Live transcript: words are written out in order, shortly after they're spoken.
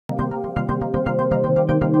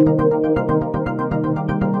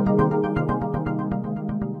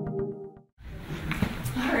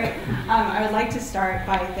I would like to start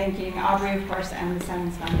by thanking Aubrey, of course, and the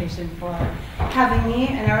Science Foundation for having me.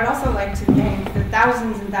 And I would also like to thank the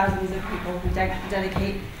thousands and thousands of people who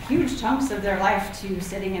dedicate huge chunks of their life to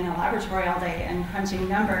sitting in a laboratory all day and crunching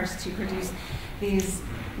numbers to produce these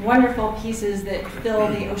wonderful pieces that fill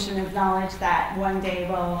the ocean of knowledge that one day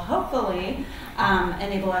will hopefully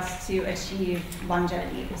enable us to achieve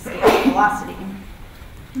longevity, scale, velocity.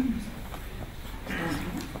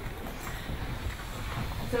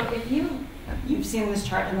 So if you've seen this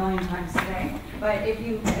chart a million times today, but if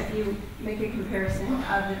you make a comparison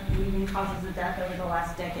of the leading causes of death over the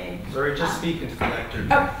last decade. Sorry, just speak into the lectern,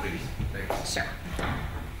 please. Thanks. Sure.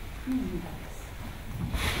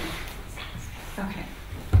 Okay.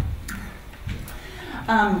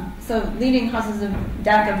 So leading causes of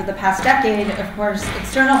death over the past decade, of course,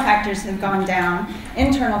 external factors have gone down.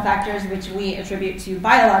 Internal factors, which we attribute to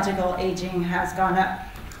biological aging, has gone up.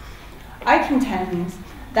 I contend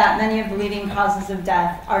that many of the leading causes of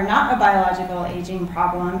death are not a biological aging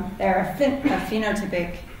problem, they're a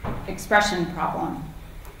phenotypic expression problem.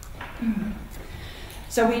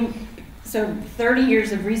 So 30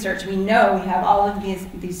 years of research, we know we have all of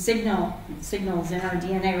these signals in our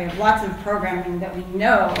DNA. We have lots of programming that we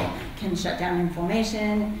know can shut down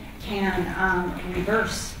inflammation, can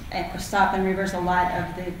stop and reverse a lot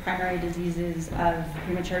of the primary diseases of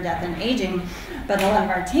premature death and aging, but a lot of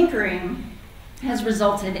our tinkering has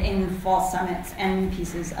resulted in false summits and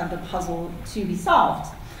pieces of the puzzle to be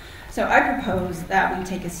solved. So I propose that we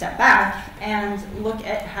take a step back and look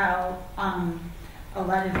at how a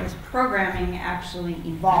lot of this programming actually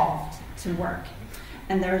evolved to work.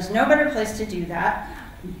 And there is no better place to do that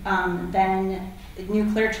than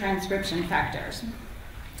nuclear transcription factors.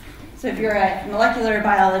 So if you're a molecular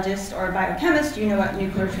biologist or a biochemist, you know what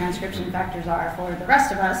nuclear transcription factors are. For the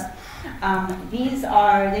rest of us,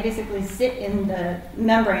 they basically sit in the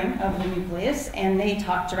membrane of the nucleus and they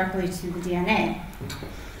talk directly to the DNA.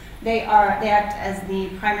 They act as the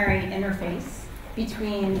primary interface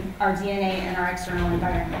between our DNA and our external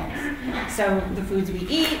environment. So the foods we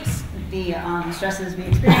eat, the stresses we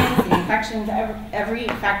experience, the infections, every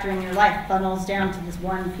factor in your life funnels down to this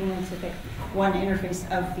one interface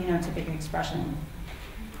of phenotypic expression.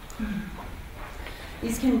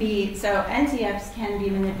 These can be, so NTFs can be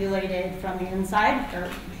manipulated from the inside or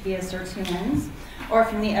via sirtuins, or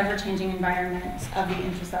from the ever-changing environment of the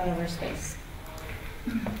intracellular space.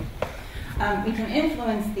 We can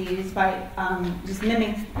influence these by just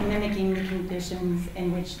mimicking the conditions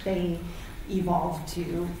in which they evolve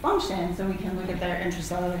to function. So we can look at their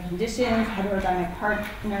intracellular conditions, heterodimer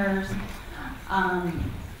partners,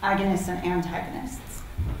 agonists and antagonists.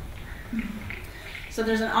 So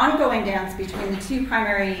there's an ongoing dance between the two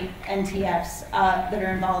primary NTFs that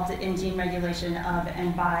are involved in gene regulation of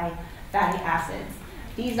and by fatty acids.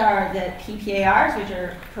 These are the PPARs, which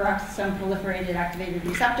are peroxisome proliferated activated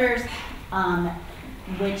receptors,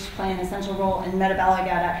 which play an essential role in metabolic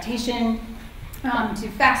adaptation to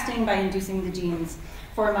fasting by inducing the genes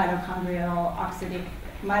for mitochondrial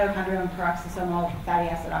and peroxisomal fatty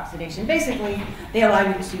acid oxidation. Basically, they allow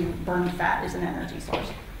you to burn fat as an energy source.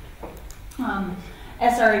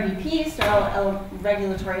 SRABP, sterile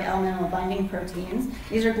regulatory elemental binding proteins.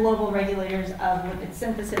 These are global regulators of lipid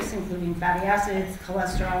synthesis, including fatty acids,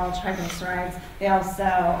 cholesterol, triglycerides. They also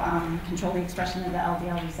control the expression of the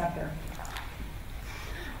LDL receptor.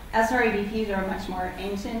 SRABPs are much more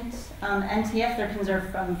ancient NTF. They're conserved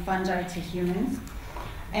from fungi to humans,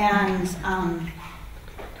 and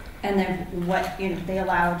they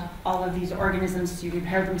allowed all of these organisms to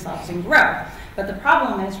repair themselves and grow. But the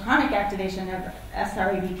problem is chronic activation of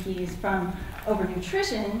SRABPs from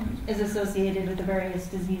overnutrition is associated with the various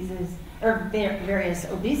diseases, or various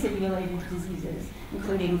obesity-related diseases,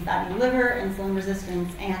 including fatty liver, insulin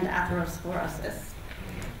resistance, and atherosclerosis.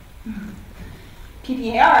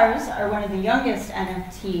 PPARs are one of the youngest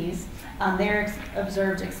NFTs. They're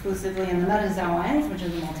observed exclusively in the metazoans, which are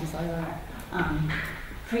the multicellular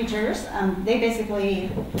creatures. They basically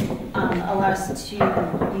allow us to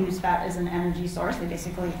use fat as an energy source. They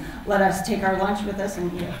basically let us take our lunch with us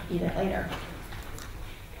and eat it later.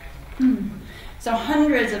 So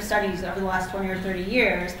hundreds of studies over the last 20 or 30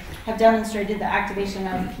 years have demonstrated the activation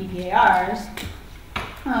of PPARs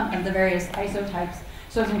and the various isotypes.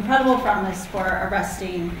 So it's incredible promise for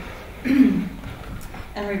arresting and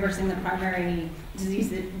reversing the primary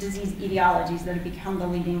disease etiologies that have become the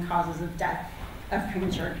leading causes of death, of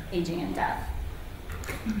premature aging and death.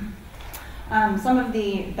 Some of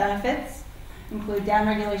the benefits include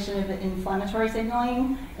downregulation of inflammatory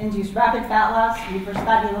signaling, induce rapid fat loss, reverse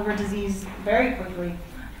fatty liver disease very quickly,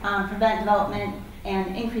 prevent development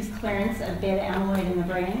and increase clearance of beta-amyloid in the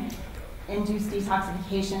brain, induce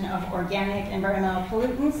detoxification of organic environmental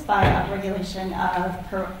pollutants by upregulation of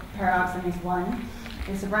peroxidase 1.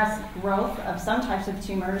 They suppress growth of some types of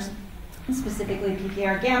tumors, specifically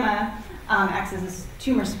PPAR gamma acts as a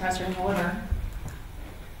tumor suppressor in the liver.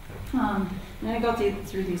 I'm going to go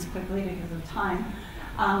through these quickly because of time,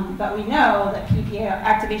 but we know that PPAR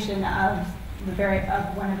activation of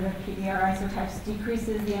one of the PPAR isotypes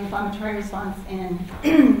decreases the inflammatory response in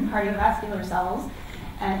cardiovascular cells,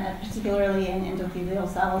 and particularly in endothelial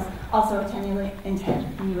cells. Also attenuates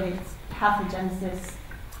pathogenesis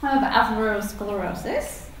of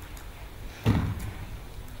atherosclerosis.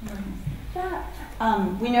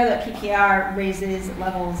 We know that PPAR raises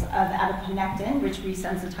levels of adiponectin, which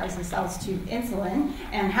resensitizes cells to insulin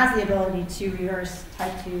and has the ability to reverse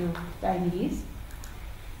type 2 diabetes.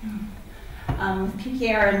 With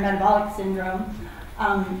PPAR and metabolic syndrome,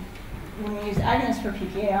 when we use agonists for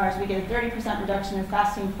PPARs, we get a 30% reduction of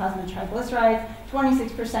fasting plasma triglycerides,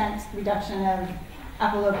 26% reduction of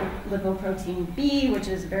apolipoprotein B, which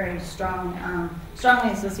is very strongly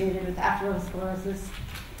associated with atherosclerosis,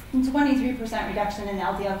 and 23% reduction in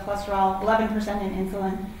LDL cholesterol, 11% in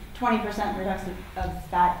insulin, 20% reduction of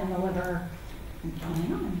fat in the liver, and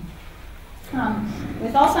going on.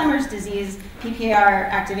 With Alzheimer's disease, PPAR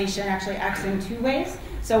activation actually acts in two ways.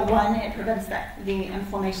 So one, it prevents the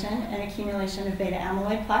inflammation and accumulation of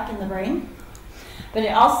beta-amyloid plaque in the brain, but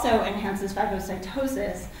it also enhances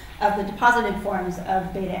phagocytosis of the deposited forms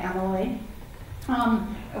of beta-amyloid,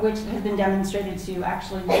 which has been demonstrated to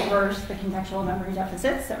actually reverse the contextual memory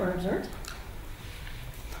deficits that were observed.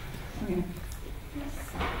 We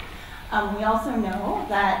also know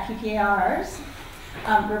that PPARs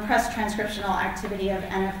repress transcriptional activity of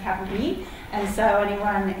NF-kappa B, and so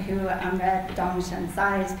anyone who read Dong-Shen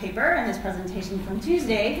Tsai's paper and his presentation from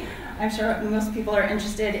Tuesday, I'm sure most people are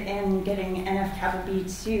interested in getting NF-kappa B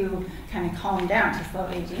to kind of calm down to slow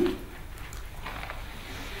aging.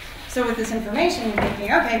 So with this information, you're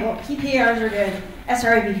thinking, okay, well, PPARs are good,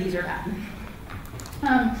 SRABPs are bad.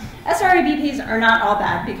 SRABPs are not all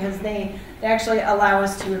bad because they actually allow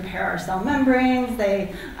us to repair our cell membranes.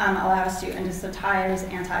 They allow us to endosynthesize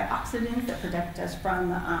antioxidants that protect us from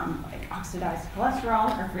like oxidized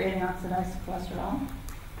cholesterol or creating oxidized cholesterol.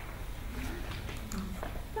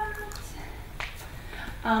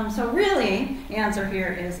 So really, the answer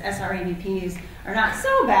here is SRABPs are not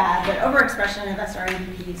so bad, but overexpression of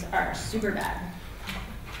SRABPs are super bad.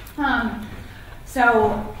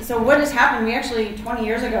 So what has happened? We actually, 20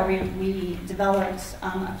 years ago, we developed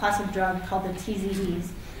a class of drug called the TZDs,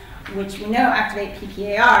 which we know activate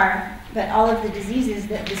PPAR, but all of the diseases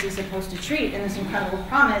that this is supposed to treat and this incredible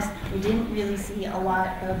promise, we didn't really see a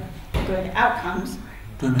lot of good outcomes.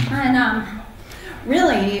 And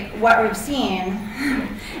really, what we've seen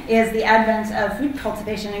is the advent of food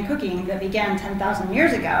cultivation and cooking that began 10,000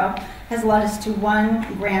 years ago has led us to one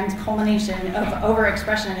grand culmination of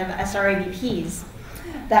overexpression of SRABPs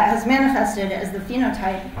that has manifested as the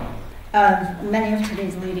phenotype of many of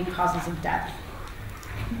today's leading causes of death.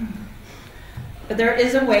 But there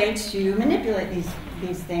is a way to manipulate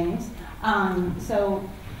these things. So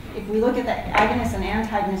if we look at the agonists and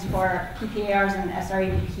antagonists for PPARs and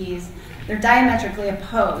SRABPs, they're diametrically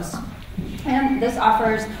opposed. And this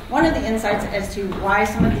offers one of the insights as to why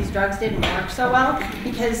some of these drugs didn't work so well,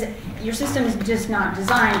 because your system is just not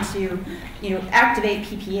designed to, activate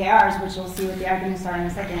PPARs, which we'll see what the agonists are in a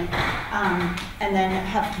second, and then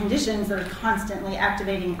have conditions that are constantly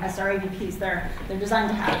activating SRABPs. They're designed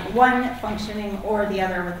to have one functioning or the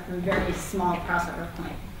other with a very small crossover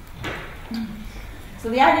point. So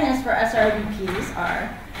the agonists for SRABPs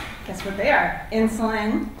are, guess what they are?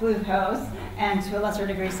 Insulin, glucose, and to a lesser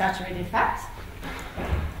degree, saturated fat.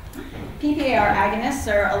 PPAR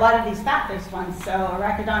agonists are a lot of these fat-based ones, so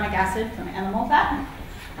arachidonic acid from animal fat,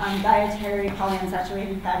 dietary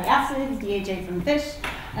polyunsaturated fatty acids, DHA from fish,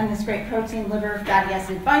 and this great protein, liver fatty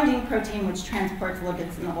acid binding protein, which transports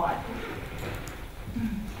lipids in the blood.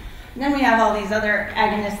 And then we have all these other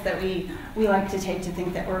agonists that we like to take to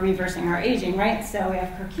think that we're reversing our aging, right? So we have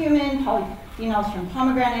curcumin, polyphenols from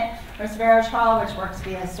pomegranate, resveratrol, which works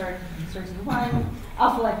via sirtuins,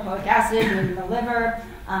 alpha-lipoic acid in the liver,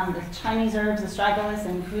 the Chinese herbs, astragalus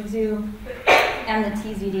and kudzu, and the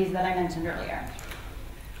TZDs that I mentioned earlier.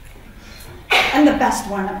 And the best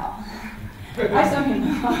one of all,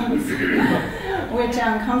 isominophos, which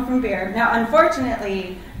come from beer. Now,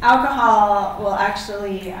 unfortunately, alcohol will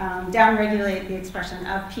actually downregulate the expression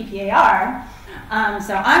of PPAR.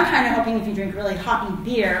 So I'm kind of hoping if you drink really hoppy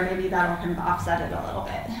beer, maybe that'll kind of offset it a little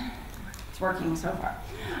bit. It's working so far.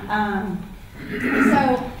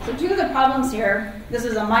 So two of the problems here, this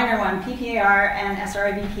is a minor one, PPAR and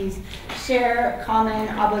SRIBPs share common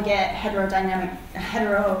obligate heterodimer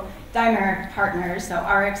partners, so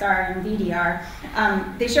RXR and VDR.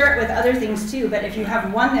 They share it with other things too, but if you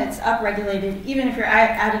have one that's upregulated, even if you're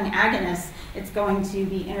adding agonists, it's going to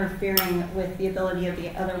be interfering with the ability of the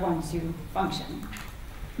other one to function.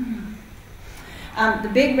 The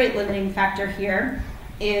big rate limiting factor here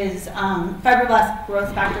is fibroblast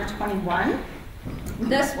growth factor 21.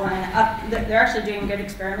 This one, they're actually doing good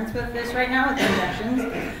experiments with this right now with injections.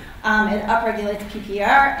 It upregulates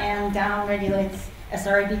PPAR and downregulates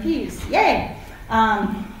SRIBPs. Yay!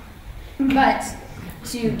 But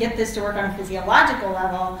to get this to work on a physiological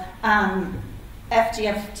level,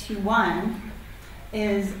 FGF21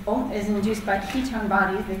 is induced by ketone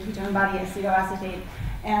bodies, the ketone body acetoacetate,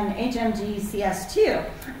 and HMG-CS2,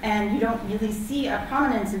 and you don't really see a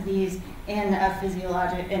prominence of these in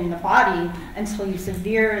the body until you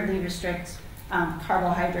severely restrict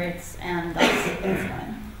carbohydrates and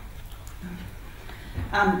insulin.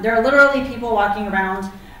 There are literally people walking around.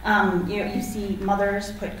 You see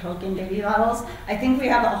mothers put Coke in baby bottles. I think we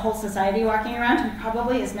have a whole society walking around who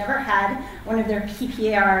probably has never had one of their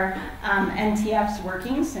PPAR NTFs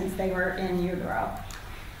working since they were in utero.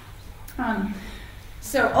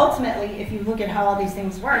 So ultimately, if you look at how all these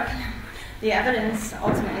things work, the evidence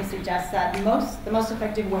ultimately suggests that the most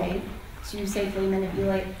effective way to safely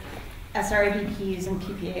manipulate SRIBPs and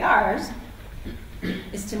PPARs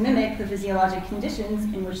is to mimic the physiologic conditions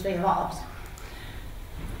in which they evolved.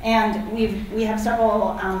 And we have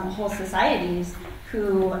several whole societies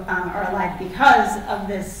who are alive because of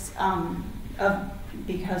this,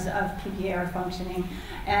 because of PPAR functioning,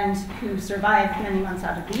 and who survive many months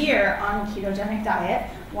out of the year on a ketogenic diet.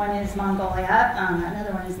 One is Mongolia,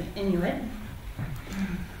 another one is the Inuit.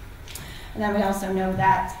 And then we also know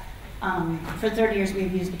that for 30 years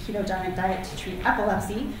we've used a ketogenic diet to treat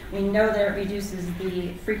epilepsy. We know that it reduces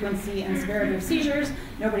the frequency and severity of seizures.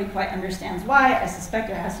 Nobody quite understands why. I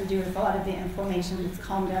suspect it has to do with a lot of the inflammation that's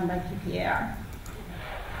calmed down by PPAR.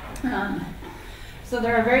 So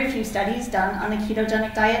there are very few studies done on a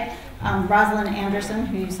ketogenic diet. Rosalind Anderson,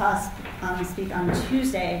 who you saw speak on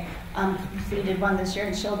Tuesday, completed one this year,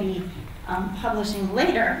 and she'll be publishing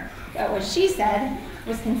later. But what she said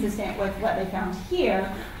was consistent with what they found here.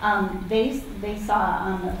 They saw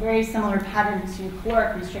a very similar pattern to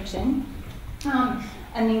caloric restriction.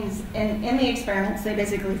 And these, in the experiments, they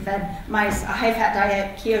basically fed mice a high-fat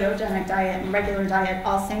diet, ketogenic diet, and regular diet,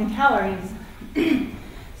 all same calories.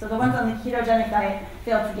 So the ones on the ketogenic diet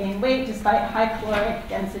failed to gain weight despite high caloric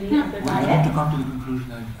density of their diet. We need to come to the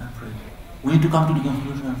conclusion, I'm afraid. We need to come to the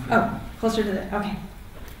conclusion, I'm afraid. Oh, closer to the, okay.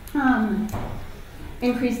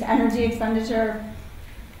 Increased energy expenditure,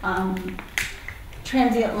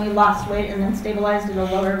 transiently lost weight and then stabilized at a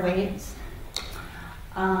lower weight.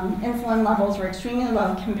 Insulin levels were extremely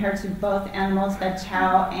low compared to both animals fed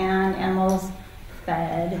chow and animals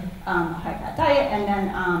fed high-fat diet, and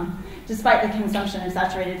then despite the consumption of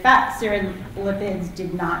saturated fat, serum lipids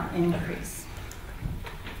did not increase.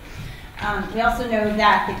 We also know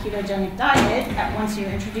that the ketogenic diet, once you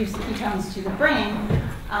introduce ketones to the brain,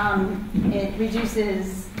 it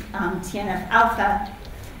reduces TNF alpha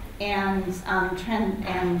and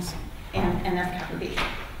NF-kappa B.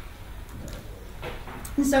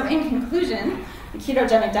 And so in conclusion, the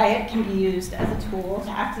ketogenic diet can be used as a tool to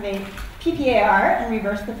activate PPAR and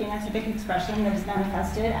reverse the phenotypic expression that is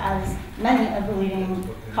manifested as many of the leading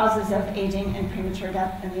causes of aging and premature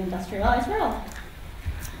death in the industrialized world.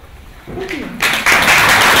 Thank you.